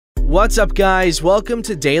What's up, guys? Welcome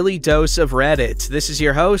to Daily Dose of Reddit. This is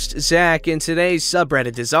your host, Zach, and today's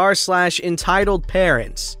subreddit is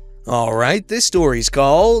r/EntitledParents. Alright, this story's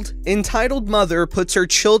called Entitled Mother Puts Her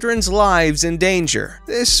Children's Lives in Danger.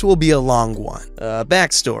 This will be a long one.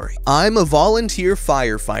 Backstory. I'm a volunteer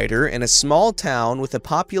firefighter in a small town with a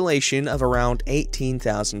population of around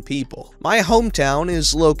 18,000 people. My hometown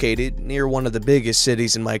is located near one of the biggest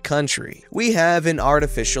cities in my country. We have an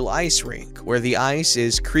artificial ice rink, where the ice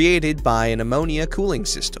is created by an ammonia cooling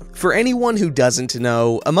system. For anyone who doesn't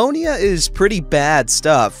know, ammonia is pretty bad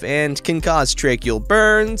stuff and can cause tracheal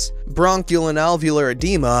burns, bronchial and alveolar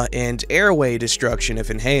edema, and airway destruction if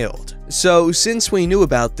inhaled. So, since we knew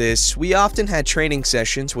about this, we often had training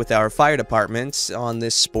sessions with our fire departments on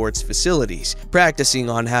this sports facilities, practicing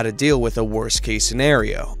on how to deal with a worst-case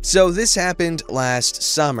scenario. So this happened last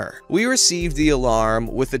summer. We received the alarm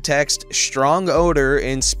with the text "strong odor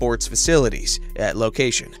in sports facilities" at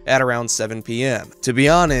location at around 7 p.m. To be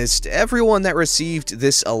honest, everyone that received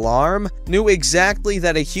this alarm knew exactly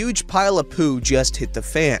that a huge pile of poo just hit the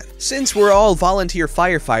fan. Since we're all volunteer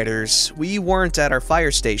firefighters, we weren't at our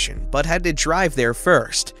fire station, but had to drive there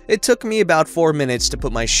first. It took me about 4 minutes to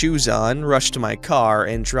put my shoes on, rush to my car,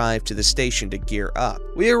 and drive to the station to gear up.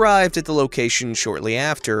 We arrived at the location shortly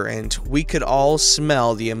after, and we could all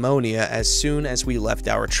smell the ammonia as soon as we left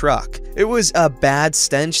our truck. It was a bad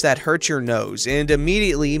stench that hurt your nose and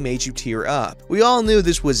immediately made you tear up. We all knew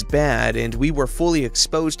this was bad, and we were fully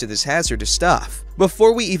exposed to this hazardous stuff.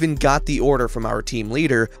 Before we even got the order from our team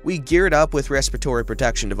leader, we geared up with respiratory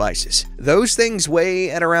protection devices. Those things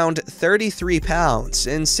weigh at around 33 pounds,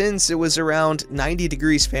 and since it was around 90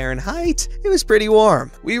 degrees Fahrenheit, it was pretty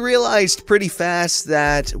warm. We realized pretty fast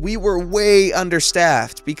that we were way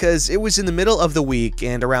understaffed because it was in the middle of the week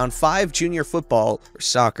and around 5 junior football, or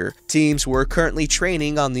soccer, teams were currently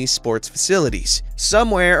training on these sports facilities.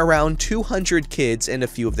 Somewhere around 200 kids and a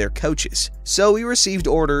few of their coaches. So we received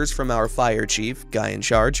orders from our fire chief, guy in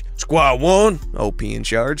charge. Squad 1, OP in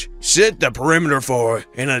charge. Set the perimeter for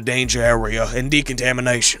in a danger area and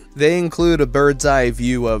decontamination. They include a bird's eye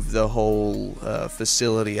view of the whole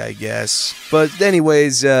facility, I guess. But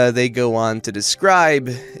anyways, they go on to describe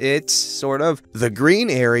it, sort of. The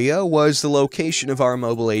green area was the location of our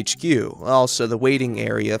mobile HQ, also the waiting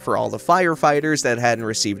area for all the firefighters that hadn't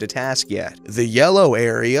received a task yet. The yellow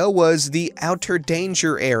area was the outer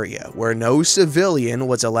danger area, where no civilian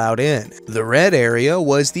was allowed in. The red area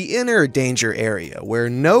was the inner danger area, where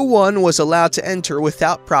no one was allowed to enter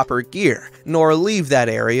without proper gear, nor leave that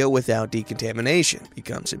area without decontamination.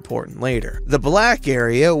 Becomes important later. The black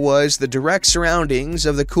area was the direct surroundings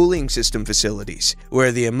of the cooling system facilities,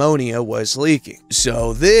 where the ammonia was leaking.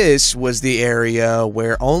 So this was the area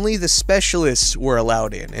where only the specialists were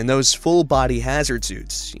allowed in, and those full-body hazard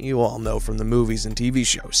suits you all know from the movies and TV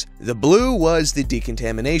shows. The blue was the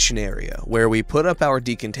decontamination area, where we put up our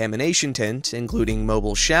decontamination tent, including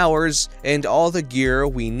mobile showers and all the gear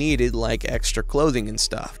we needed like extra clothing and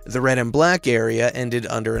stuff. The red and black area ended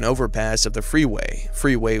under an overpass of the freeway.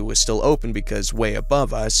 Freeway was still open because way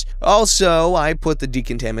above us. Also, I put the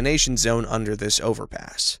decontamination zone under this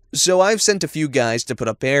overpass. So I've sent a few guys to put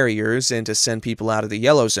up barriers and to send people out of the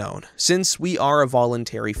yellow zone. Since we are a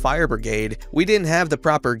voluntary fire brigade, we didn't have the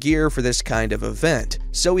proper gear for this kind of event,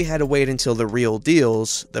 so we had to wait until the real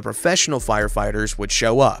deals, the professional firefighters, would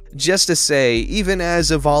show up. Just to say, even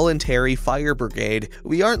as a voluntary fire brigade,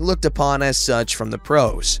 we aren't looked upon as such from the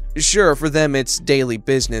pros. Sure, for them it's daily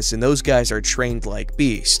business and those guys are trained like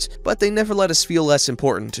beasts, but they never let us feel less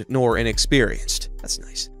important nor inexperienced. That's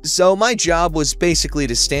nice. So my job was basically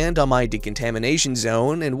to stand on my decontamination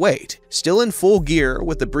zone and wait, still in full gear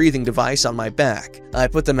with the breathing device on my back. I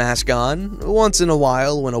put the mask on once in a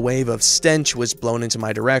while when a wave of stench was blown into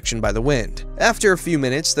my direction by the wind. After a few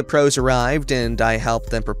minutes, the pros arrived and I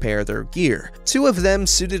helped them prepare their gear. 2 of them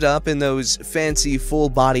suited up in those fancy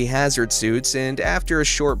full-body hazard suits, and after a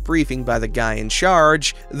short briefing by the guy in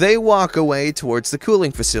charge, they walk away towards the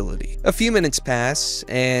cooling facility. A few minutes pass,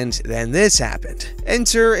 and then this happened.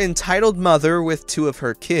 Enter entitled mother with 2 of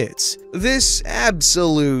her kids. This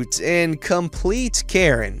absolute and complete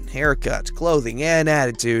Karen, haircut, clothing, and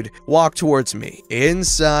attitude, walked towards me,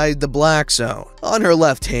 inside the black zone. On her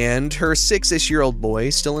left hand, her 6-ish-year-old boy,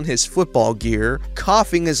 still in his football gear,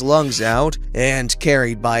 coughing his lungs out, and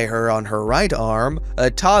carried by her on her right arm,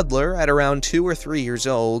 a toddler at around 2 or 3 years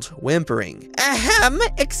old, whimpering.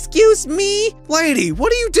 Excuse me? Lady,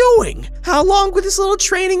 what are you doing? How long would this little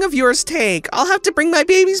training of yours take? I'll have to bring my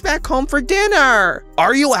babies back home for dinner.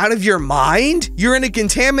 Are you out of your mind? You're in a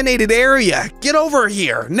contaminated area. Get over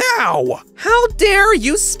here, now! How dare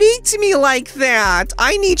you speak to me like that?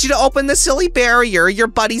 I need you to open the silly barrier your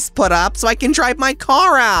buddies put up so I can drive my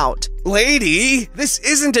car out. Lady, this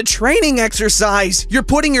isn't a training exercise. You're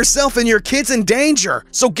putting yourself and your kids in danger,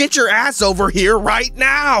 so get your ass over here right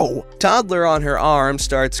now. Toddler on her arm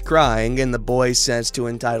starts crying and the boy says to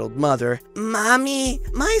entitled mother, Mommy,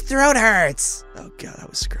 my throat hurts. Oh god, that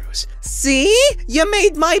was gross. See? You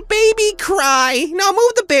made my baby cry. Now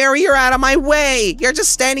move the barrier out of my way. You're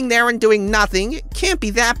just standing there and doing nothing. It can't be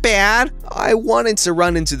that bad. I wanted to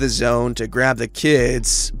run into the zone to grab the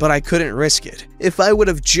kids, but I couldn't risk it. If I would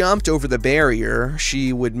have jumped over the barrier,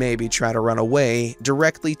 she would maybe try to run away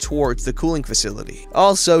directly towards the cooling facility.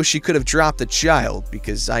 Also, she could have dropped the child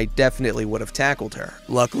because I definitely would have tackled her.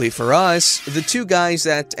 Luckily for us, the two guys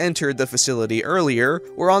that entered the facility earlier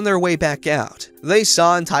were on their way back out. They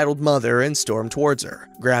saw entitled mother and stormed towards her,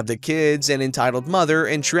 grabbed the kids and entitled mother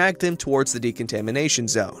and dragged them towards the decontamination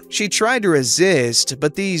zone. She tried to resist,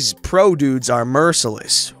 but these pro dudes are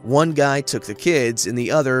merciless. One guy took the kids and the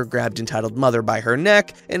other grabbed entitled mother by her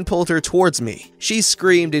neck and pulled her towards me. She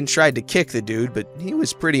screamed and tried to kick the dude, but he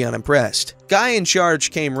was pretty unimpressed. Guy in charge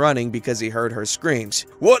came running because he heard her screams.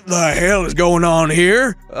 What the hell is going on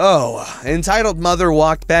here? Oh, entitled mother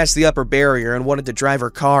walked past the upper barrier and wanted to drive her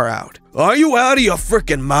car out. Are you out of your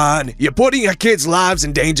frickin' mind? You're putting your kids' lives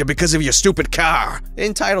in danger because of your stupid car.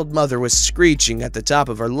 Entitled mother was screeching at the top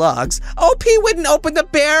of her lungs. OP wouldn't open the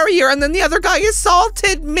barrier and then the other guy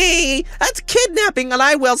assaulted me. That's kidnapping and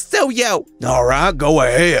I will sue you. Alright, go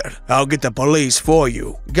ahead. I'll get the police for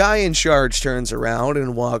you. Guy in charge turns around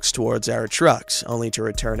and walks towards our trucks, only to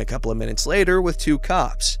return a couple of minutes later with two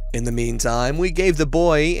cops. In the meantime, we gave the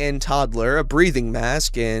boy and toddler a breathing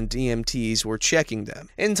mask and EMTs were checking them.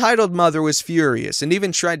 Entitled mother was furious and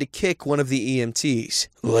even tried to kick one of the EMTs.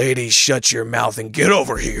 Lady, shut your mouth and get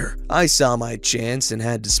over here. I saw my chance and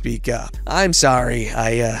had to speak up. I'm sorry,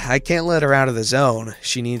 I can't let her out of the zone.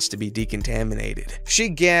 She needs to be decontaminated. She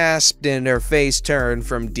gasped and her face turned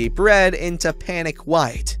from deep red into panic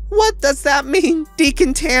white. What does that mean,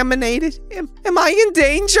 decontaminated? Am I in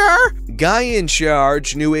danger? Guy in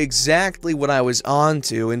charge knew exactly what I was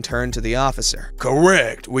onto and turned to the officer.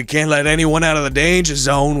 Correct. We can't let anyone out of the danger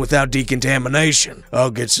zone without decontamination.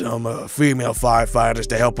 I'll get some female firefighters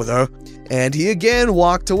to help with her. And he again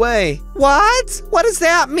walked away. What? What does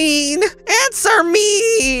that mean? Answer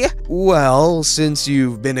me! Well, since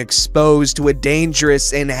you've been exposed to a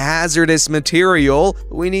dangerous and hazardous material,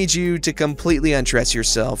 we need you to completely undress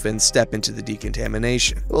yourself and step into the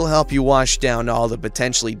decontamination. We'll help you wash down all the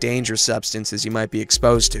potentially dangerous substances you might be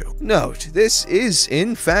exposed to. Note, this is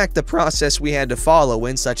in fact the process we had to follow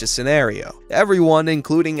in such a scenario. Everyone,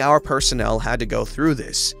 including our personnel, had to go through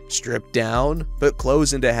this. Strip down, put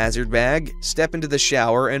clothes into a hazard bag, step into the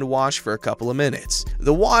shower, and wash for a couple of minutes.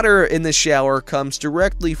 The water in the shower comes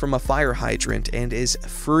directly from a fire hydrant and is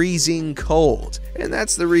freezing cold. And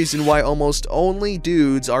that's the reason why almost only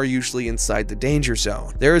dudes are usually inside the danger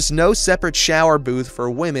zone. There is no separate shower booth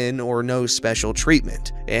for women or no special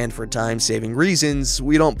treatment. And for time-saving reasons,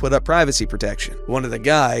 we don't put up privacy protection. One of the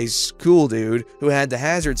guys, cool dude, who had the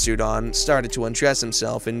hazard suit on, started to undress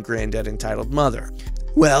himself and grinned at entitled mother.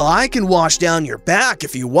 Well, I can wash down your back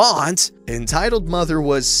if you want. Entitled mother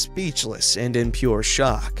was speechless and in pure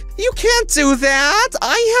shock. You can't do that!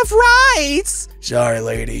 I have rights! Sorry,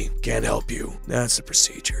 lady. Can't help you. That's the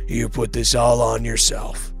procedure. You put this all on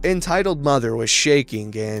yourself. Entitled mother was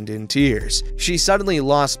shaking and in tears. She suddenly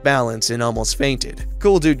lost balance and almost fainted.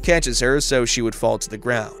 Cool dude catches her so she would fall to the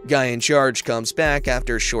ground. Guy in charge comes back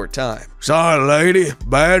after a short time. Sorry, lady.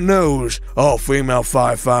 Bad news. All female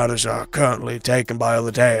firefighters are currently taken by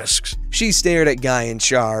other tasks. She stared at Guy in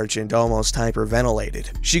charge and almost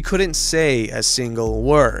hyperventilated. She couldn't say a single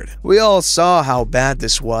word. We all saw how bad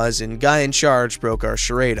this was and Guy in charge broke our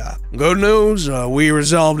charade up. Good news, we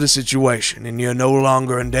resolved the situation and you're no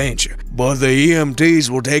longer in danger. But the EMTs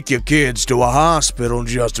will take your kids to a hospital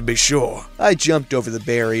just to be sure. I jumped over the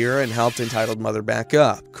barrier and helped entitled mother back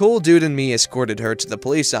up. Cool dude and me escorted her to the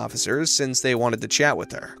police officers since they wanted to chat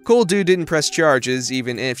with her. Cool dude didn't press charges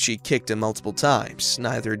even if she kicked him multiple times.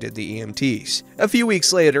 Neither did the EMTs. A few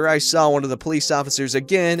weeks later, I saw one of the police officers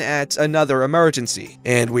again at another emergency,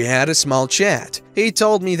 and we had a small chat. He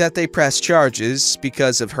told me that they pressed charges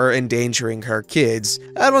because of her endangering her kids.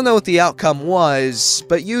 I don't know what the outcome was,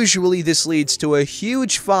 but usually this leads to a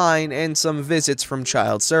huge fine and some visits from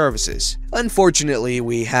child services. Unfortunately,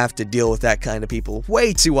 we have to deal with that kind of people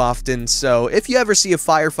way too often, so if you ever see a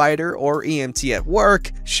firefighter or EMT at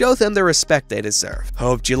work, show them the respect they deserve.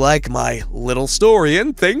 Hoped you like my little story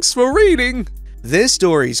and thanks for reading! This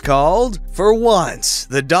story's called, For Once,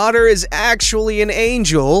 the Daughter is Actually an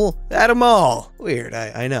Angel at a Mall. Weird,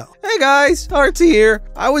 I know. Hey guys, Artsy here.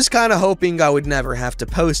 I was kinda hoping I would never have to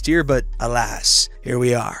post here, but alas, here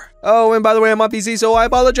we are. Oh, and by the way, I'm on PC, so I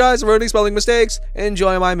apologize for any spelling mistakes.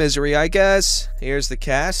 Enjoy my misery, I guess. Here's the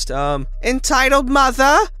cast. Entitled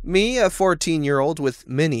Mother. Me, a 14-year-old with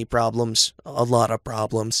many problems. A lot of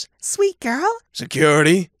problems. Sweet girl.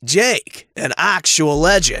 Security. Jake, an actual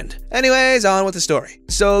legend. Anyways, on with the story.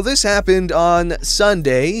 So this happened on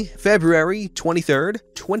Sunday, February 23rd,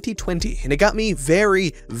 2020, and it got me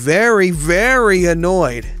very, very, very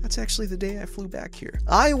annoyed. That's actually the day I flew back here.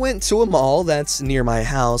 I went to a mall that's near my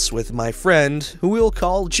house with my friend, who we'll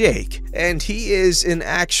call Jake, and he is an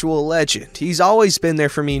actual legend. He's always been there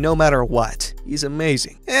for me no matter what. He's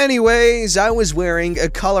amazing. Anyways, I was wearing a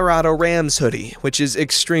Colorado Rams hoodie, which is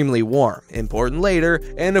extremely warm, important later,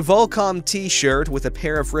 and a Volcom t-shirt with a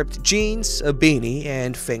pair of ripped jeans, a beanie,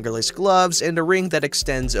 and fingerless gloves, and a ring that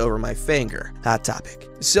extends over my finger. Hot topic.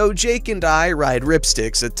 So Jake and I ride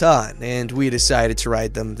ripsticks a ton, and we decided to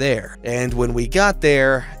ride them there. And when we got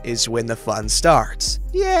there is when the fun starts.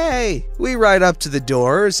 Yay! We ride up to the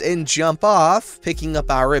doors and jump off, picking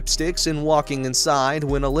up our ripsticks and walking inside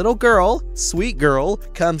when a little girl, sweet girl,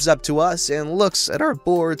 comes up to us and looks at our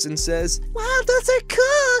boards and says, "Wow, those are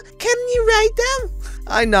cool! Can you ride them?"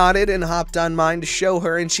 I nodded and hopped on mine to show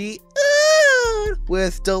her, and she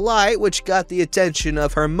with delight, which got the attention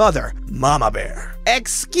of her mother, Mama Bear.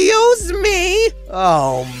 "Excuse me?"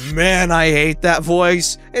 Oh man, I hate that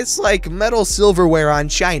voice. It's like metal silverware on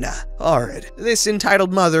china. Horrid. This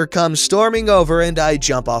entitled mother comes storming over and I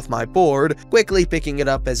jump off my board, quickly picking it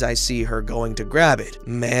up as I see her going to grab it.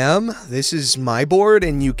 "Ma'am, this is my board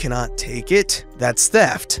and you cannot take it? That's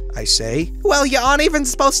theft," I say. "Well, you aren't even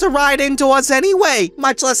supposed to ride indoors anyway,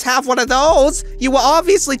 much less have one of those. You were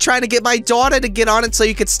obviously trying to get my daughter to get on it so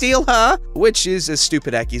you could steal her." Which is a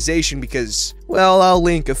stupid accusation because, well, I'll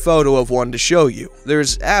link a photo of one to show you.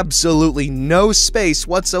 There's absolutely no space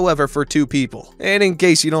whatsoever for two people. And in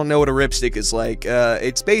case you don't know what a ripstick is like,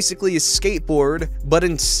 it's basically a skateboard, but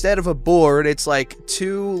instead of a board, it's like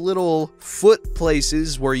two little foot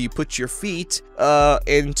places where you put your feet,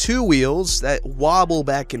 and two wheels that wobble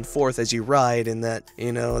back and forth as you ride, and that,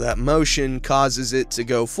 you know, that motion causes it to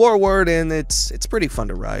go forward, and it's pretty fun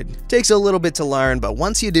to ride. Takes a little bit to learn, but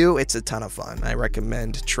once you do, it's a ton of fun. I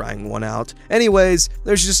recommend trying one out. Anyways,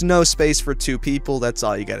 there's just no space for two people. That's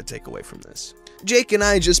all you gotta take away from this. Jake and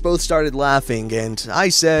I just both started laughing, and I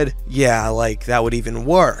said, "Yeah, like that would even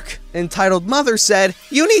work." Entitled Mother said,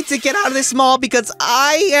 "You need to get out of this mall because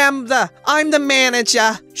I'm the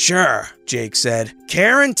manager." "Sure," Jake said.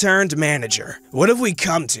 "Karen turned manager. What have we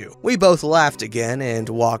come to?" We both laughed again and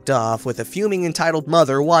walked off with a fuming Entitled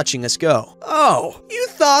Mother watching us go. "Oh, you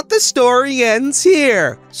thought the story ends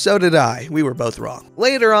here." So did I. We were both wrong.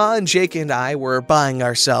 Later on, Jake and I were buying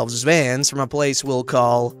ourselves vans from a place we'll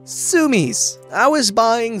call Sumi's. I was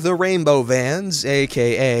buying the rainbow vans,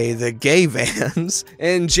 aka the gay vans,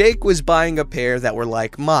 and Jake was buying a pair that were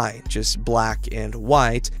like mine, just black and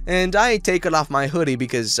white, and I had taken off my hoodie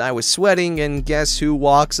because I was sweating, and guess who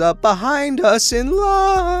walks up behind us in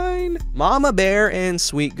line? Mama Bear and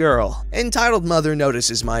Sweet Girl. Entitled Mother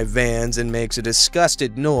notices my vans and makes a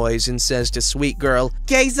disgusted noise and says to Sweet Girl,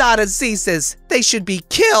 "Gays are diseases, they should be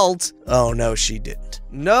killed." Oh no, she didn't.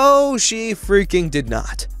 No, she freaking did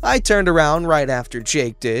not. I turned around right after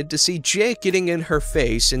Jake did to see Jake getting in her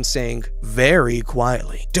face and saying very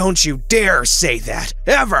quietly, "Don't you dare say that,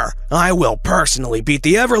 ever! I will personally beat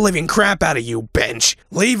the ever-living crap out of you, bench.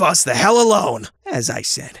 Leave us the hell alone." As I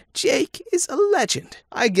said, Jake is a legend.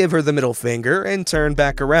 I give her the middle finger and turn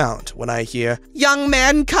back around when I hear, "Young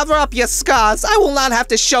man, cover up your scars. I will not have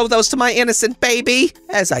to show those to my innocent baby."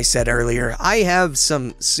 As I said earlier, I have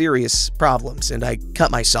some serious problems and I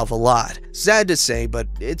cut myself a lot. Sad to say, but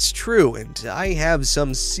it's true, and I have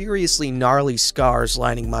some seriously gnarly scars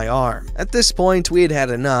lining my arm. At this point, we had had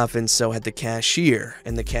enough, and so had the cashier.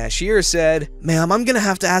 And the cashier said, "Ma'am, I'm gonna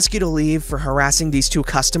have to ask you to leave for harassing these two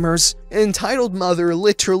customers." Entitled Mother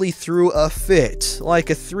literally threw a fit, like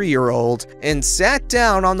a 3-year-old, and sat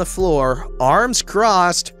down on the floor, arms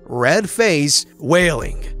crossed, red face,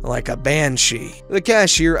 wailing like a banshee. The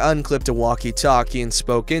cashier unclipped a walkie-talkie and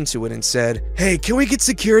spoke into it and said, "Hey, can we get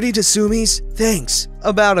security to Sumi's? Thanks."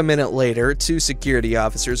 About a minute later, 2 security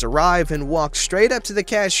officers arrive and walk straight up to the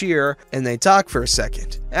cashier, and they talk for a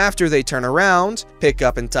second. After they turn around, pick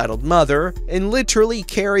up Entitled Mother, and literally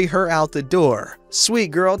carry her out the door.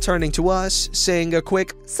 Sweet Girl turning to us, saying a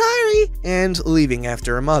quick, "Sorry," and leaving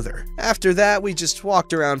after her mother. After that, we just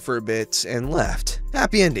walked around for a bit and left.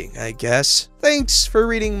 Happy ending, I guess. Thanks for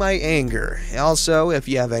reading my anger. Also, if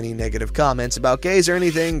you have any negative comments about gays or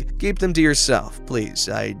anything, keep them to yourself, please.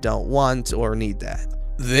 I don't want or need that.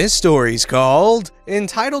 This story's called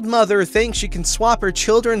Entitled Mother Thinks She Can Swap Her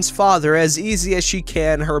Children's Father as Easy as She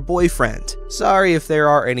Can Her Boyfriend. Sorry if there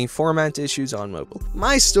are any format issues on mobile.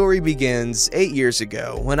 My story begins 8 years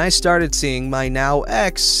ago when I started seeing my now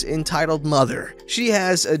ex, Entitled Mother. She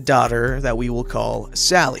has a daughter that we will call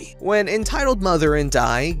Sally. When Entitled Mother and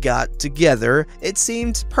I got together, it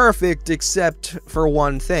seemed perfect except for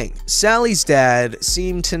one thing. Sally's dad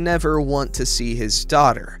seemed to never want to see his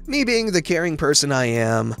daughter. Me being the caring person I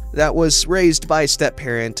am, that was raised by a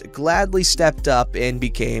step-parent, gladly stepped up and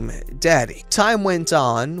became daddy. Time went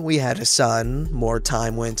on, we had a son, more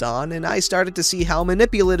time went on, and I started to see how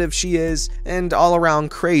manipulative she is and all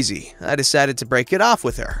around crazy. I decided to break it off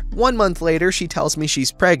with her. 1 month later, she tells me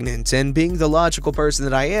she's pregnant, and being the logical person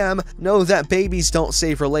that I am, know that babies don't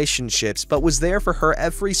save relationships, but was there for her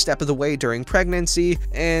every step of the way during pregnancy,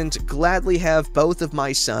 and gladly have both of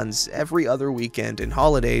my sons every other weekend and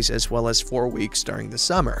holidays, as well as 4 weeks during the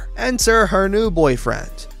summer. Enter her new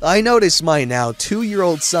boyfriend. I noticed my now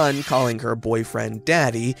 2-year-old son calling her boyfriend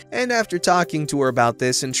daddy, and after talking to her about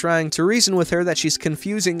this and trying to reason with her that she's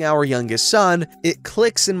confusing our youngest son, it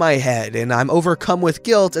clicks in my head and I'm overcome with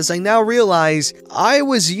guilt as I now realize I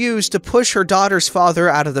was used to push her daughter's father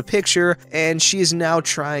out of the picture, and she is now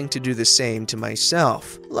trying to do the same to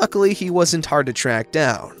myself. Luckily, he wasn't hard to track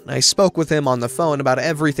down. I spoke with him on the phone about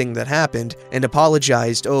everything that happened and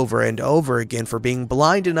apologized over and over again for being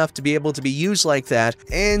blind enough to be able to be used like that,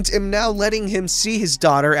 and am now letting him see his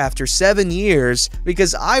daughter after 7 years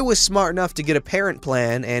because I was smart enough to get a parent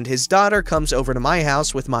plan, and his daughter comes over to my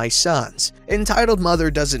house with my sons. Entitled Mother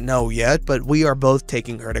doesn't know yet, but we are both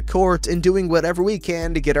taking her to court and doing whatever we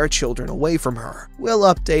can to get our children away from her. We'll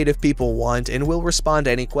update if people want, and we'll respond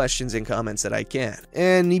to any questions and comments that I can.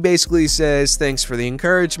 And he basically says thanks for the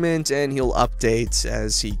encouragement, and he'll update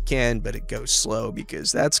as he can, but it goes slow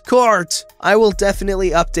because that's court. I will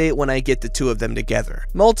definitely update when I get the two of them together.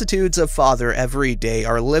 Multitudes of father every day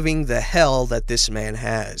are living the hell that this man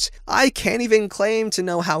has. I can't even claim to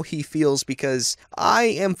know how he feels because I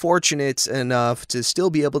am fortunate enough to still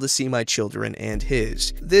be able to see my children and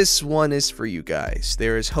his. This one is for you guys.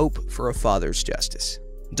 There is hope for a father's justice.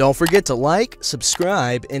 Don't forget to like,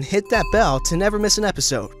 subscribe, and hit that bell to never miss an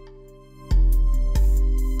episode.